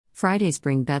Fridays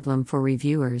bring bedlam for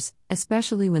reviewers,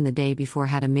 especially when the day before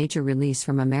had a major release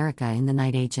from America in The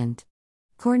Night Agent.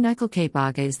 Chor Nikal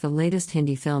Bhaga is the latest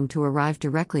Hindi film to arrive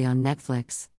directly on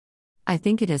Netflix. I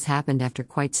think it has happened after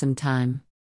quite some time.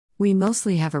 We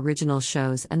mostly have original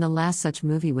shows, and the last such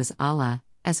movie was Allah,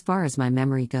 as far as my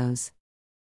memory goes.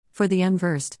 For the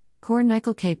unversed, Chor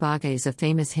Nikal Bhaga is a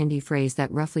famous Hindi phrase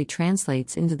that roughly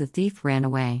translates into "the thief ran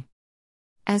away."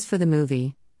 As for the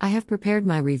movie, I have prepared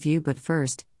my review, but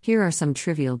first, here are some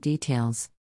trivial details.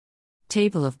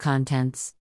 Table of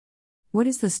contents. What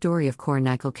is the story of Chor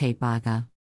Nikal Bhaga?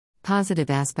 Positive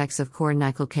aspects of Chor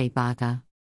Nikal Bhaga.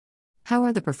 How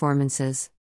are the performances?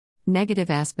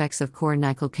 Negative aspects of Chor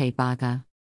Nikal Bhaga.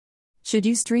 Should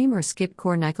you stream or skip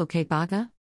Chor Nikal Bhaga?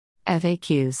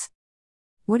 FAQs.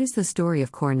 What is the story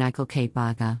of Chor Nikal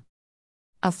Bhaga?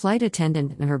 A flight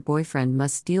attendant and her boyfriend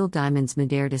must steal diamonds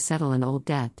midair to settle an old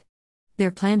debt. Their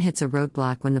plan hits a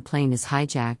roadblock when the plane is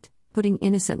hijacked, putting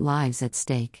innocent lives at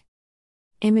stake.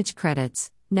 Image credits,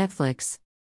 Netflix.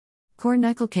 Chor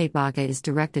Nikal Bhaga is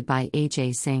directed by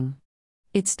A.J. Singh.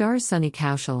 It stars Sunny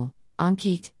Kaushal,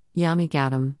 Ankit, Yami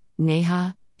Gautam,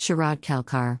 Neha, Sharad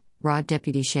Kelkar, Rod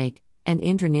Deputy Sheikh, and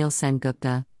Indraneel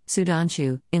Sengupta,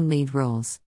 Sudhanshu, in lead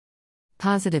roles.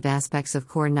 Positive aspects of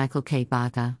Chor Nikal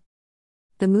Bhaga.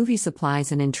 The movie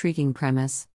supplies an intriguing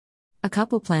premise. A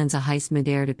couple plans a heist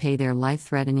midair to pay their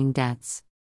life-threatening debts.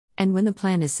 And when the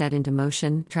plan is set into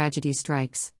motion, tragedy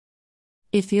strikes.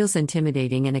 It feels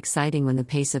intimidating and exciting when the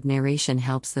pace of narration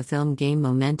helps the film gain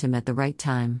momentum at the right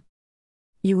time.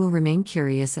 You will remain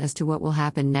curious as to what will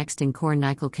happen next in Chor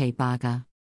Nikal Bhaga.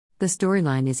 The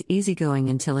storyline is easygoing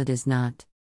until it is not.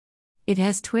 It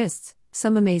has twists,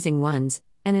 some amazing ones,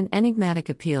 and an enigmatic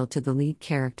appeal to the lead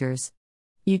characters.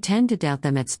 You tend to doubt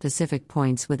them at specific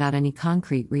points without any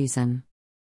concrete reason.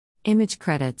 Image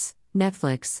credits,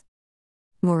 Netflix.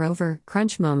 Moreover,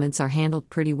 crunch moments are handled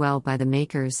pretty well by the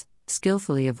makers,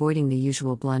 skillfully avoiding the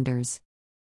usual blunders.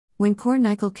 When Chor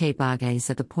Nikal Bhaga is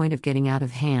at the point of getting out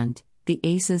of hand, the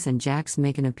aces and jacks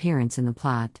make an appearance in the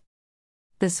plot.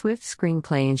 The swift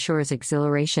screenplay ensures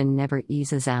exhilaration never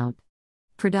eases out.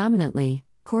 Predominantly,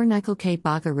 Chor Nikal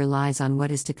Bhaga relies on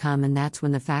what is to come, and that's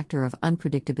when the factor of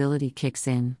unpredictability kicks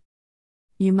in.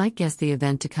 You might guess the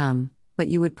event to come, but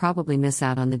you would probably miss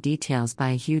out on the details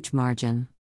by a huge margin.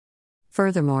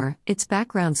 Furthermore, its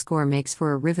background score makes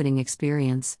for a riveting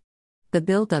experience. The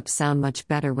build-ups sound much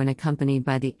better when accompanied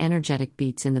by the energetic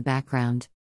beats in the background.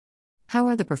 How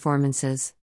are the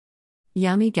performances?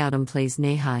 Yami Gautam plays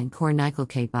Neha in Chor Nikal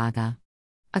Bhaga.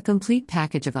 A complete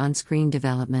package of on-screen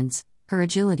developments, her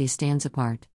agility stands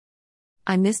apart.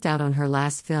 I missed out on her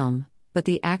last film, but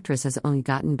the actress has only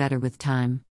gotten better with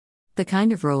time. The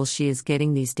kind of roles she is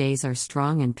getting these days are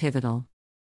strong and pivotal.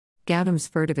 Gautam's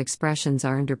furtive expressions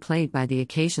are underplayed by the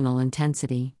occasional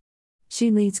intensity.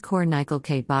 She leads Chor Nikal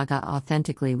Bhaga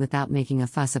authentically without making a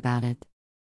fuss about it.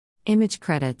 Image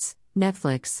credits,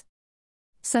 Netflix.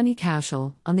 Sunny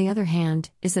Kaushal, on the other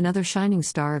hand, is another shining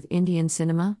star of Indian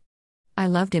cinema. I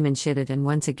loved him in Shitted, and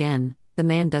once again, the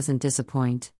man doesn't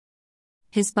disappoint.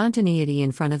 His spontaneity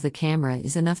in front of the camera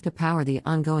is enough to power the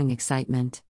ongoing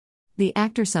excitement. The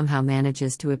actor somehow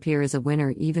manages to appear as a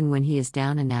winner even when he is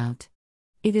down and out.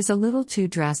 It is a little too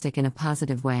drastic in a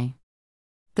positive way.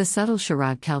 The subtle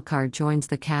Sharad Kelkar joins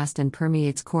the cast and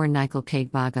permeates Chor Nikal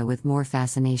Bhaga with more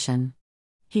fascination.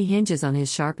 He hinges on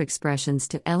his sharp expressions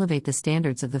to elevate the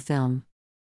standards of the film.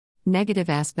 Negative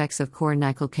aspects of Chor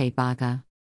Nikal Bhaga.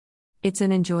 It's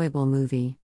an enjoyable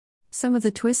movie. Some of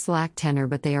the twists lack tenor,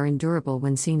 but they are endurable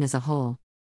when seen as a whole.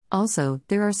 Also,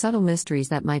 there are subtle mysteries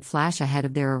that might flash ahead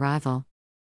of their arrival.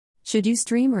 Should you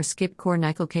stream or skip Chor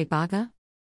Nikal Bhaga?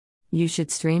 You should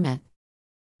stream it.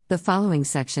 The following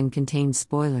section contains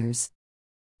spoilers.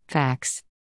 Facts.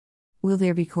 Will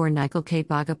there be Chor Nikal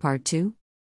Bhaga Part 2?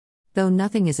 Though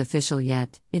nothing is official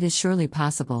yet, it is surely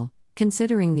possible,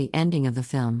 considering the ending of the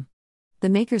film. The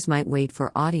makers might wait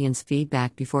for audience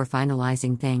feedback before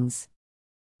finalizing things.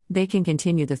 They can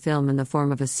continue the film in the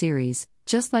form of a series,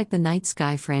 just like the Night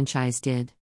Sky franchise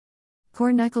did.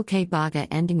 Chor Nikal Bhaga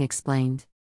ending explained.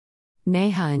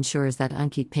 Neha ensures that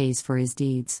Ankit pays for his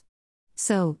deeds.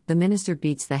 So, the minister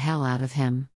beats the hell out of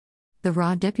him. The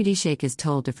raw deputy sheikh is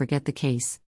told to forget the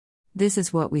case. This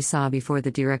is what we saw before the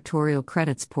directorial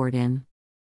credits poured in.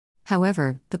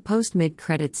 However, the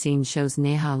post-mid-credit scene shows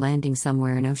Neha landing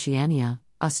somewhere in Oceania,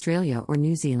 Australia or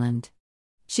New Zealand.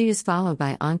 She is followed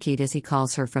by Ankit as he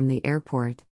calls her from the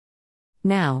airport.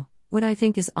 Now, what I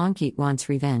think is Ankit wants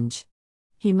revenge.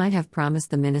 He might have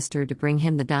promised the minister to bring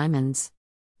him the diamonds.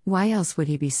 Why else would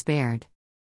he be spared?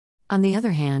 On the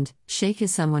other hand, Sheikh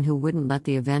is someone who wouldn't let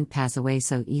the event pass away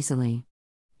so easily.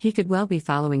 He could well be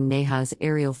following Neha's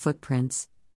aerial footprints.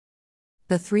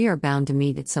 The three are bound to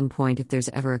meet at some point if there's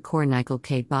ever a Chor Nikal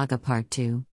K Bhaga Part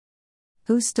 2.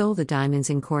 Who stole the diamonds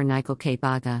in Chor Nikal K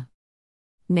Bhaga?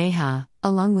 Neha,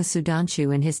 along with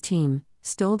Sudhanshu and his team,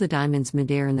 stole the diamonds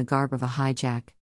midair in the garb of a hijack.